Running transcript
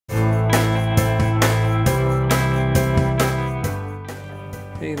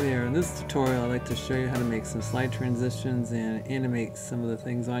this tutorial, I'd like to show you how to make some slide transitions and animate some of the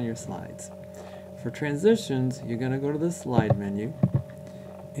things on your slides. For transitions, you're going to go to the slide menu,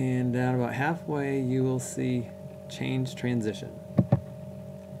 and down about halfway you will see Change Transition.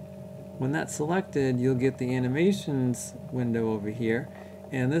 When that's selected, you'll get the Animations window over here,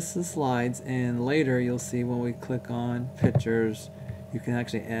 and this is slides, and later you'll see when we click on pictures, you can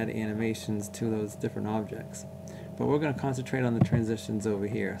actually add animations to those different objects. But we're going to concentrate on the transitions over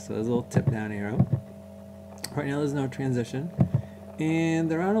here. So there's a little tip down arrow. Right now there's no transition, and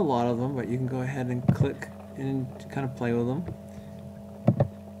there aren't a lot of them, but you can go ahead and click and kind of play with them.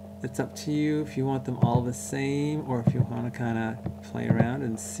 It's up to you if you want them all the same or if you want to kind of play around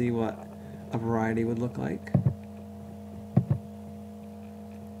and see what a variety would look like.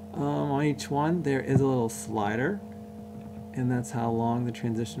 On each one there is a little slider, and that's how long the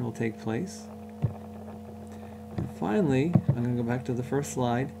transition will take place. And finally, I'm going to go back to the first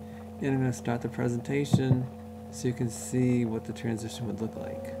slide, and I'm going to start the presentation so you can see what the transition would look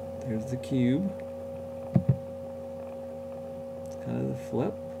like. There's the cube, kind of the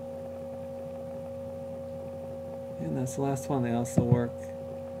flip, and that's the last one. They also work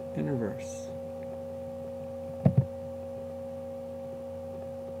in reverse.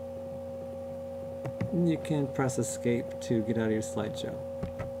 And you can press escape to get out of your slideshow.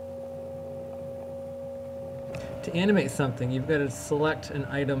 To animate something, you've got to select an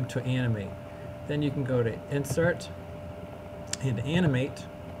item to animate. Then you can go to Insert and Animate.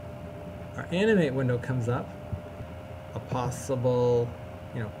 Our Animate window comes up. A possible,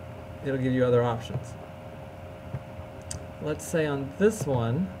 it'll give you other options. Let's say on this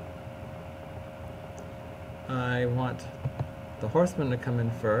one, I want the horseman to come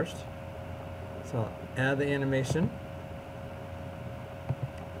in first. So I'll add the animation.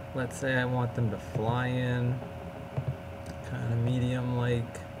 Let's say I want them to fly in, kind of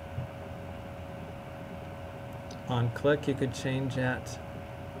medium-like. On click, you could change that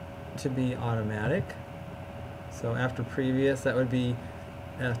to be automatic. So after previous, that would be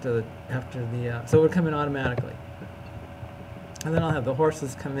after the so it would come in automatically. And then I'll have the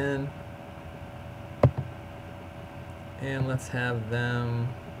horses come in, and let's have them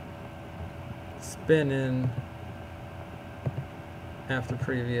spin in after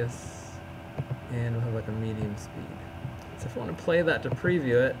previous, and we'll have like a medium speed. So if I want to play that to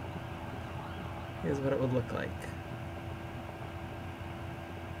preview it, here's what it would look like.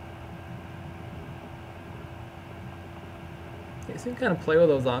 Okay, so you can kind of play with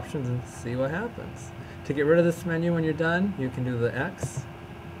those options and see what happens. To get rid of this menu when you're done, you can do the X.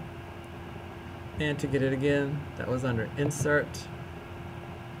 And to get it again, that was under Insert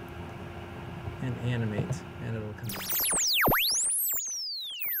and Animate, and it'll come back.